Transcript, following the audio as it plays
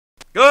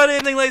Good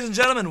evening, ladies and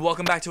gentlemen.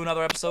 Welcome back to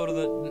another episode of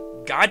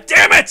the... God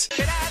damn it!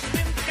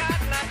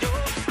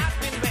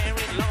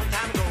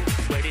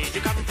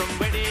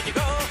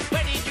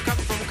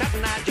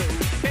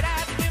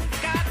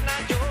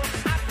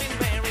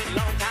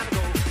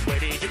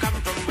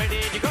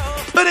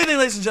 Good evening,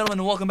 ladies and gentlemen,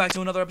 and welcome back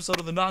to another episode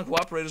of the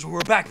Non-Cooperators, where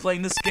we're back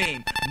playing this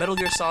game, Metal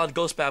Gear Solid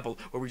Ghost Babel,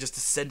 where we just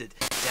descended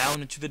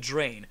down into the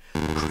drain.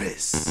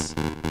 Chris,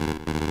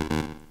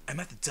 I'm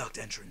at the duct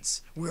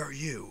entrance. Where are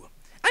you?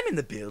 I'm in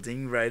the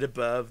building right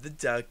above the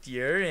duct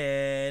you're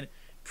in.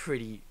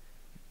 Pretty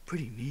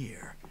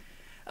near.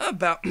 I'm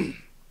about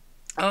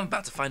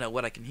to find out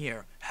what I can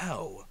hear.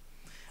 How?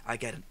 I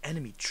got an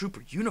enemy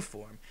trooper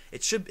uniform.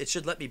 It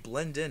should let me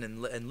blend in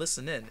and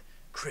listen in.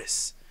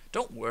 Chris,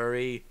 don't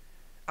worry.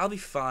 I'll be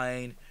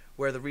fine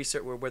where the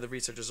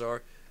researchers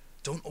are.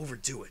 Don't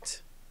overdo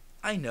it.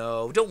 I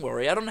know. Don't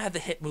worry. I don't have the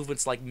hip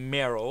movements like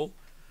Meryl.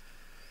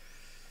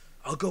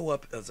 I'll go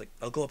up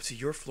to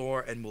your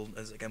floor and we'll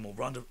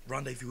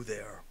rendezvous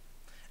there.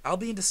 I'll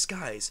be in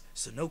disguise,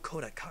 so no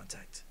Kodak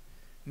contact.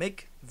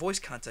 Make voice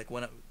contact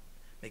when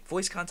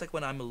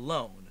I'm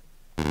alone.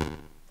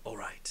 All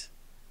right.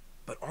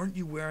 But aren't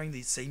you wearing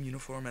the same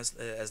uniform as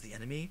the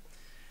enemy?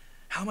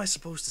 How am I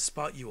supposed to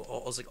spot you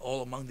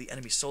all among the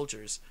enemy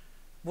soldiers?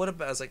 What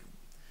about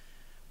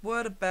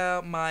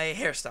my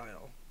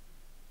hairstyle?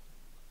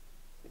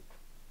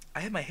 I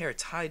have my hair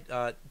tied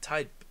up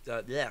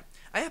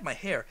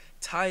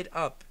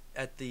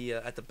at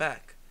the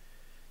back.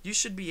 You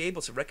should be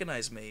able to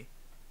recognize me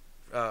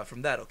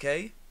from that,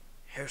 okay?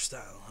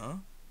 Hairstyle, huh?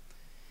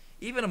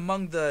 Even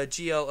among the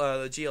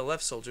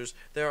GLF soldiers,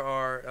 there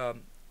are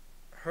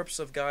herps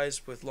of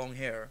guys with long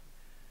hair.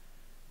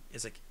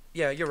 It's like,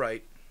 yeah, you're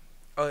right.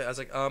 Oh, I was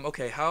like,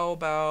 okay, how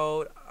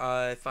about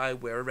if I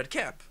wear a red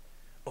cap?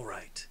 All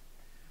right.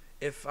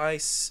 If I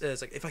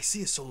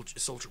see a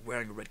soldier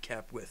wearing a red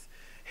cap with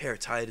hair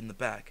tied in the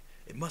back,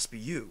 it must be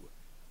you.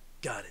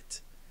 Got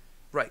it.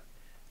 Right.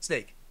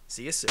 Snake,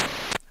 see you soon.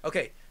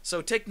 Okay,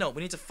 so take note.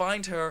 We need to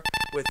find her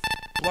with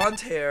blonde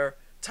hair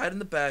tied in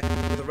the back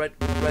with a red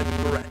beret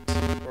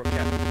or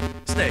cap.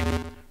 Snake,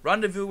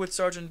 rendezvous with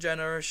Sergeant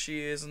Jenner.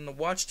 She is in the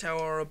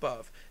watchtower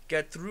above.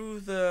 Get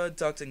through the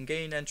duct and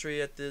gain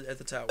entry at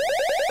the tower.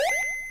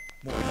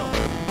 More help.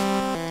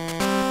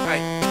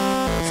 Alright,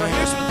 so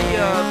here's where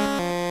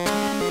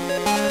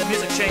the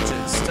music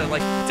changes to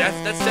like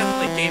that's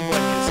definitely Game Boy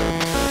music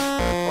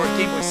or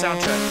Game Boy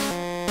soundtrack.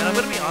 And I'm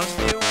gonna be honest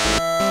with you,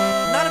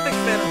 not a big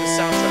fan of the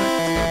soundtrack.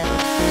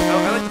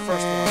 I like the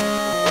first one.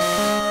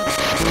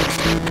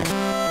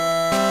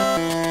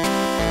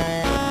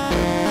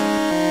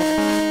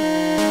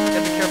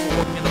 Gotta be careful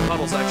walking in the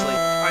puddles, actually.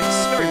 Alright, this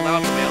is very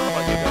loud for me. I don't know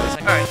about you guys.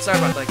 Alright, sorry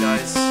about that,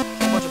 guys. A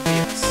whole bunch of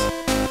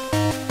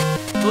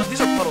BS. Look,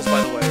 these are puddles,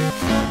 by the way.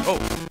 Oh.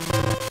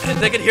 And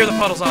they can hear the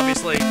puddles,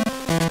 obviously.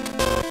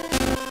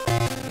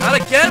 Not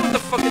again with the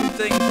fucking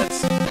thing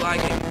that's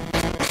lagging.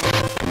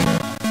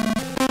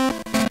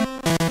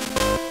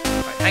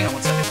 Alright, hang on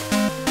one second.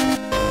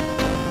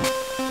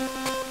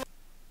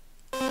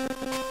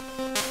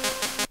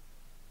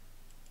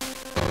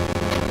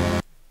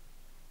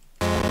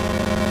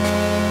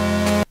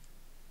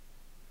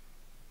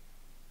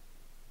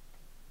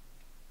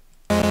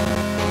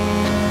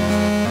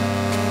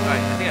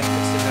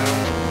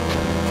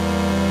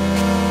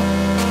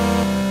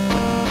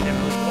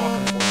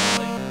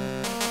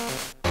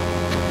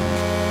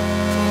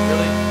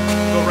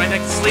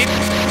 Sleep.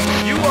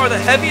 You are the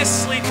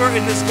heaviest sleeper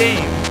in this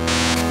game.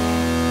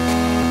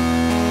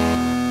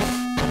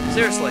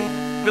 Seriously.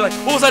 Be like,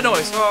 what was that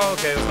noise? Oh,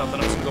 okay, it was nothing.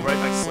 I'm just gonna go right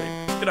back to sleep.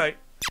 Good night.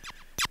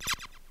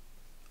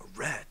 A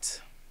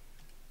rat.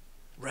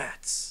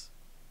 Rats.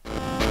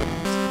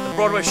 The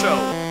Broadway show.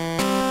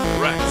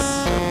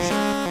 Rats. Oh,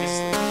 shit. He's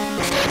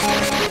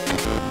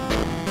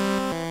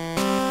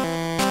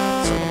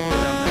someone way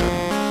down there.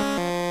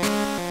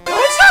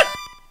 Oh, it's not!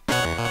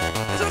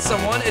 It's not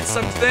someone, it's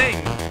something.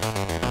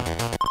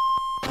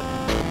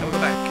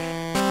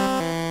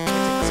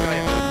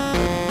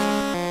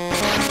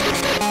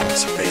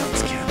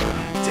 Surveillance camera.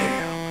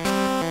 Damn.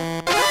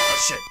 Oh,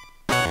 shit.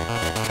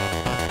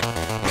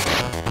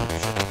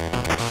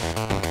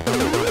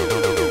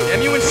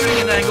 Damn you and shooting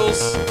in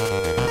angles.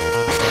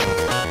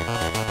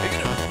 You're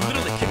gonna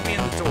literally kick me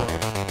in the door.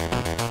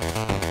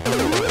 I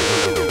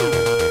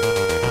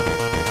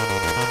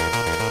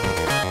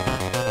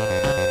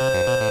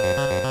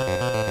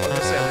was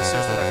gonna say, I'm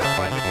seriously not gonna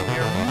find me from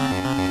here.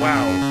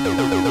 Wow.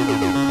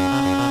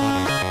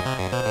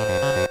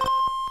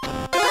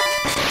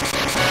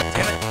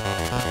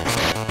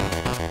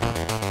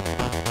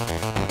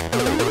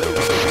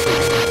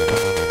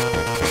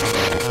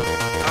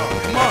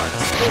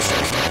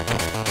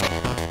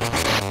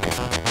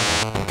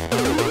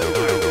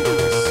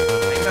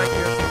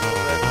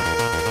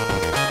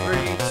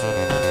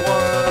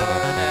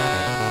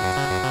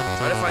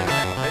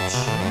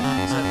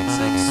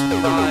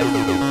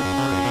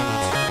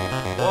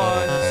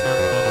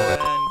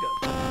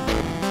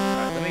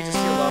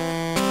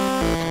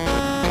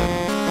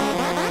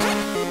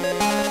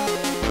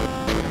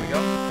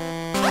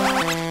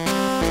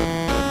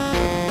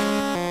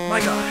 My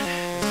God. I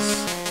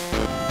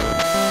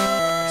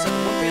said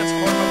the one thing that's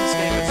hard about this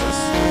game is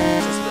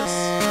just this.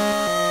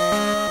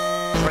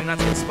 Trying not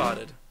to get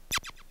spotted.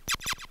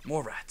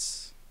 More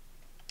rats.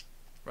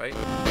 Right?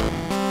 I'm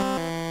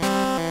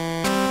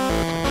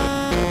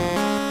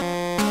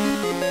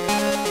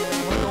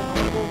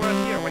gonna go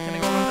around here. Why can't I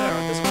go around there?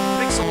 There's a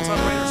big Sultan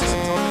radar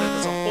system telling me that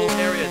there's a whole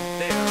area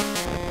there.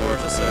 Or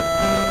just a...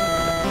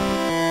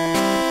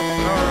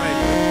 Alrighty.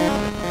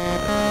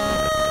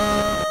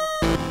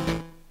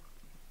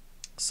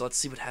 So let's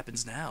see what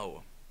happens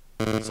now.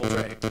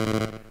 Soldier 8.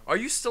 Are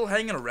you still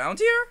hanging around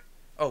here?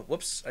 Oh,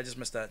 whoops. I just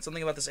missed that.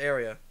 Something about this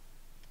area.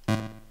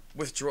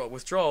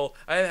 Withdrawal.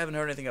 I haven't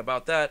heard anything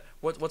about that.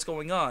 What's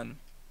going on?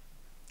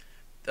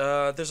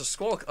 There's a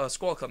squall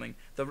coming.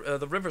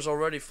 The river's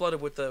already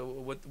flooded with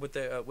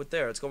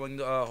there. It's going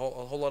a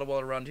whole lot of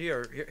water around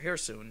here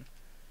soon.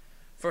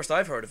 First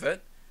I've heard of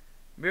it.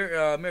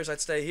 Mears, I'd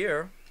stay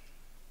here.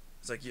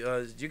 It's like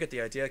you get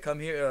the idea. Come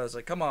here. It's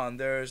like, come on.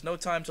 There's no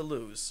time to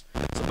lose.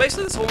 So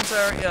basically, this whole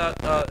entire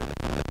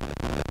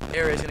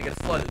area is gonna get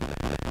flooded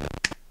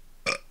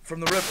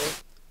from the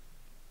river.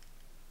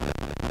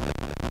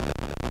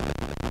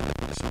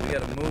 So we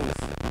gotta move.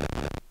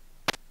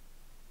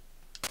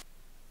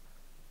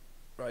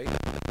 Right?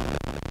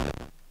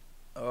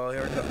 Oh,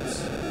 here it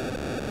comes.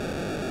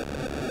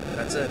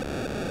 That's it.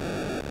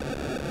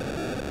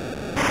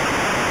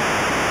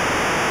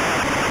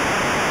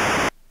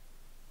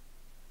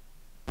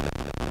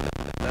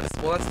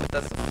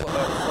 That's the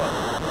flood.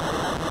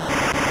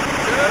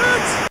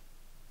 Shit!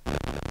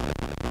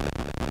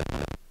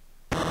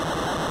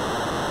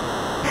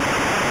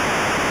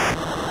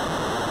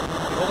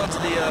 Hold on to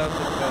the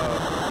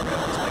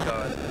rails, my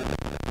God.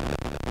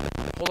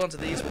 Hold on to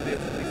these, we'll be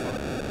fine.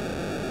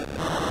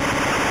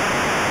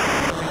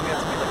 I think we have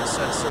to be like a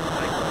certain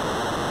height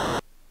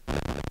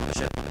though.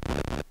 Shit.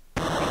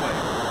 One way.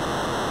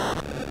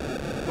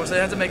 Of course, they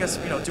have to make us,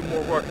 do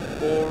more work.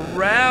 Go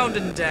around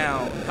and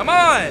down. Come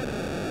on!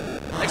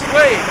 Next wave!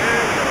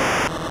 There we go.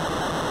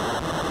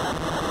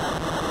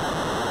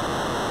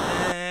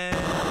 And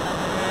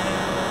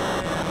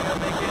we gotta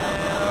make it.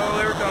 Oh,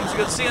 here it comes. You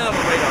can see it on the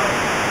radar.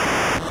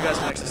 You guys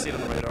can actually see it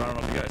on the radar. I don't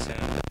know if you guys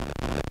can.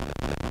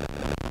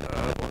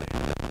 Oh boy.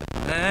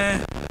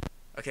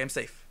 Okay, I'm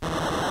safe. You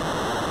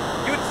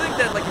would think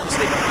that, like, if you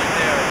stay behind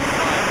there, you'd be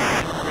fine,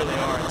 but you really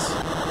aren't.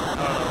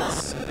 I don't know.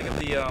 Let's think of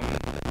the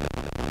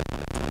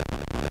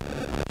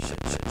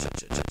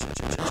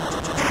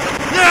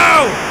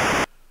No!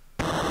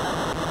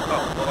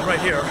 Right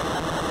here,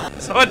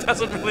 so it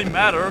doesn't really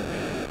matter.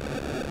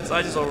 So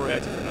I just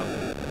overreacted for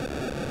nothing.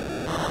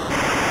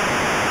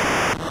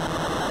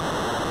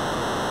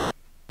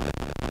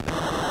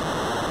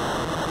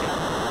 Okay,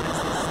 let's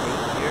stay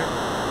here.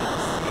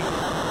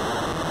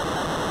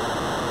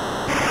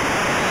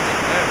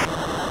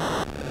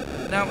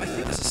 Now I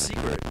think there's a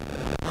secret.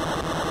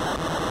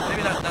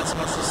 Maybe not so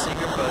much the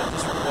secret, but it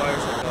just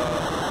requires like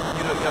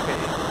okay,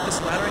 this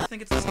ladder. I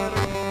think it's this ladder.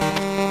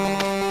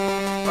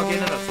 Okay,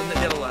 no, from the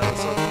other ladder.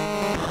 So.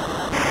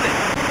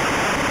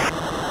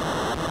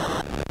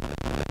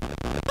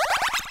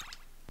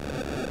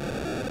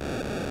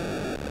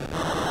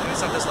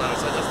 It's not this ladder,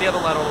 it's the other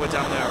ladder all the way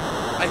down there.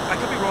 I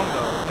could be wrong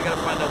though. I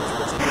gotta find out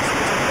what's over there.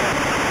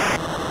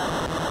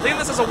 I think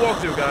this is a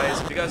walkthrough,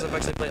 guys. If you guys have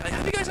actually played,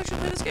 have you guys actually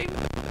played this game?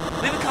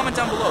 Leave a comment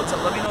down below.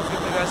 Let me know if you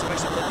guys have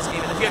actually played this game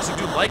and if you actually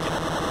do like it.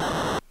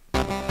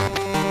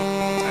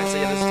 Alright,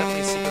 so yeah, there's definitely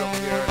a secret over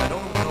here. I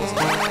don't know what the hell is it.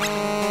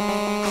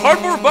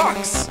 Cardboard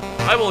box.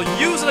 I will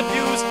use and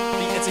abuse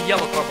it's a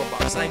yellow cardboard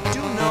box, and I do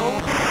know.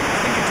 I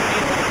think you do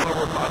need all the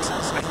cardboard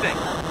boxes. I think.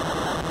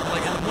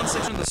 Like in one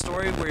section of the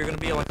story where you're gonna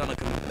be like on a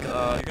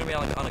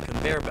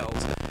conveyor belt,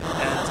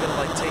 and it's gonna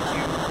like take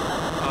you. You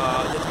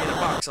have to be in a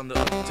box on the.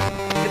 You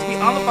have to be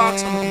on the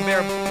box on the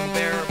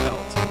conveyor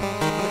belt.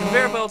 The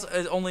conveyor belt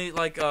is only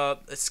like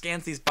it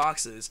scans these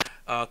boxes,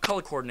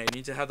 color coordinated. You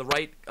need to have the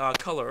right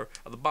color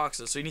of the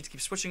boxes, so you need to keep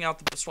swapping out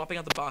the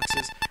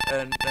boxes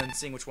and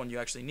seeing which one you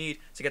actually need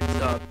to get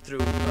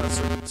through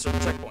certain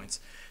checkpoints.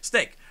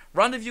 Snake,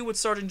 rendezvous with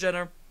Sergeant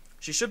Jenner.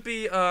 She should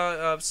be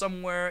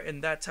somewhere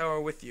in that tower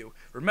with you.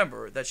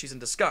 Remember that she's in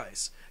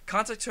disguise.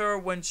 Contact her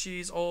when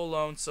she's all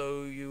alone,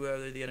 so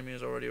the enemy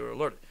is already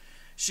alerted.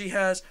 She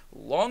has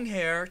long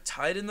hair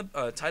tied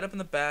up in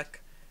the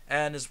back,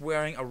 and is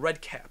wearing a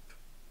red cap.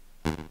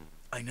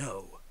 I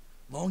know,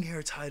 long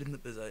hair tied up in the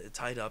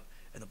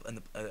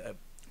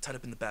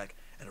back,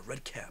 and a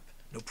red cap.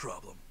 No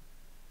problem.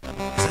 Is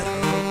that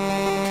her?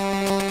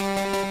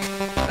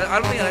 I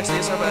don't think it actually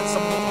is her, but it's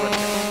someone with a red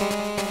cap.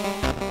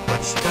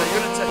 You're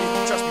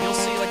gonna trust me. You'll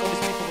see like all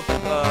these people with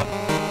the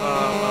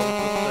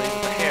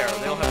hair.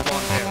 They all have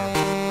blonde hair.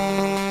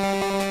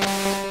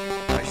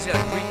 Alright, she's got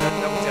a green. That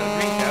one's got a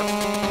green cap.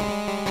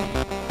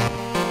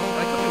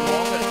 I could be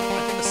wrong, but I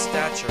think the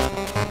stature,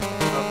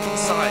 the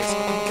size.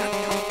 God,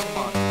 come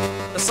on.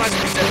 The size of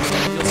the head.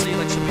 You'll see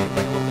like she'll be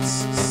like a little bit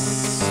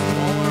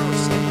smaller or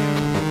skinnier.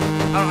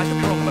 I don't know. I could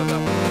be wrong about that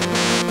one.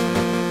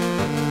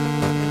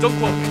 Don't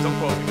quote me.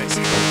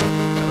 Basically.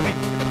 Let me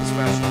get this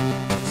fashion.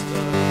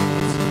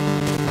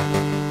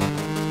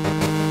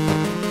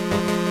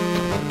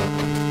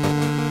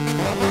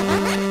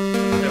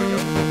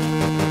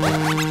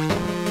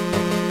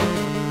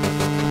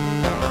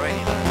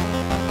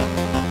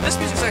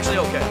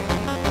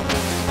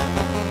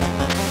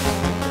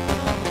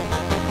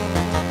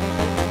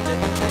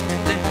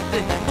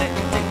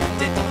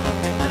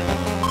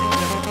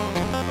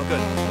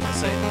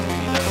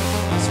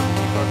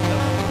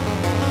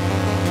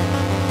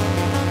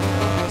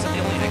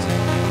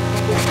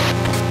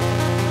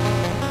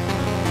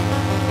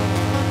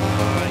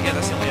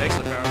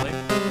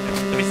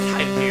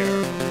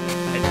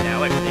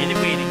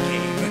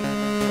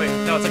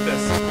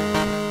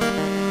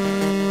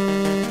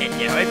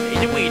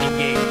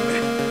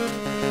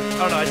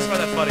 no, I just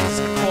find that funny. He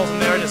just crawls in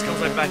there and just comes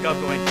right back up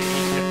going,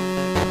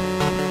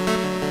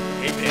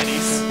 hey,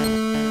 panties.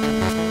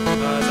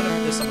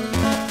 There's someone in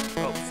there.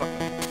 Oh, fuck.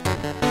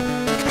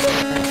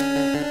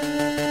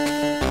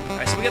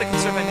 Alright, so we gotta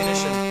conserve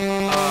ammunition.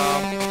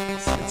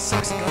 It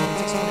sucks the gun only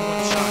takes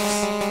 21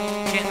 shots.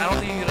 I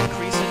don't think you can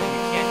increase it, and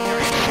you can't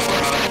carry any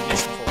more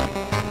ammunition forward.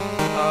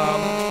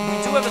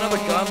 We do have another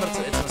gun, but it's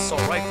an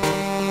assault rifle.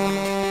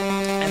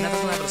 And that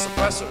doesn't have a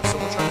suppressor, so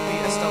we're trying to be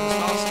as stealth as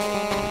possible.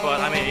 But,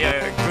 I mean,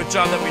 yeah, good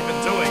job that we've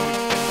been doing. We've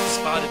been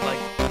spotted,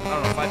 like, I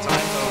don't know, 5 times. I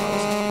don't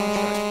know.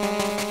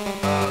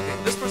 Okay,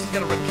 this person's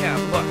got a red cap,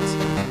 but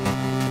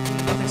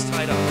nothing's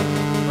tied up,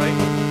 right?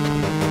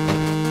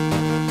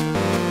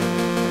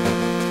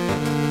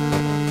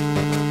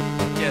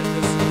 Yeah,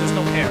 there's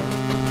no hair. I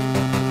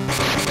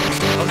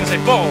was gonna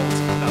say bald.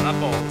 No, not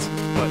bald,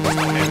 but there's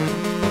no hair.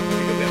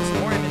 We have some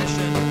more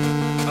ammunition.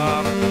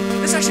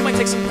 This actually might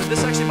take some.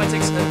 This actually might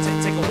take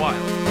take a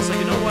while. So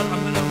you know what?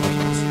 I'm gonna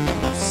need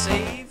to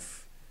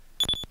save.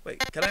 Wait,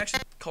 can I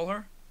actually call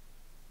her?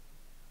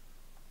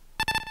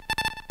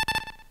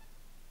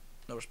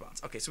 No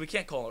response. Okay, so we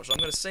can't call her. So I'm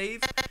gonna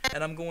save,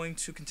 and I'm going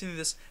to continue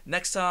this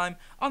next time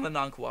on the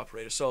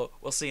non-cooperator. So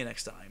we'll see you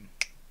next time.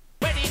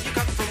 Where did you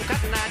come from,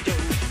 Cotton Eye Joe?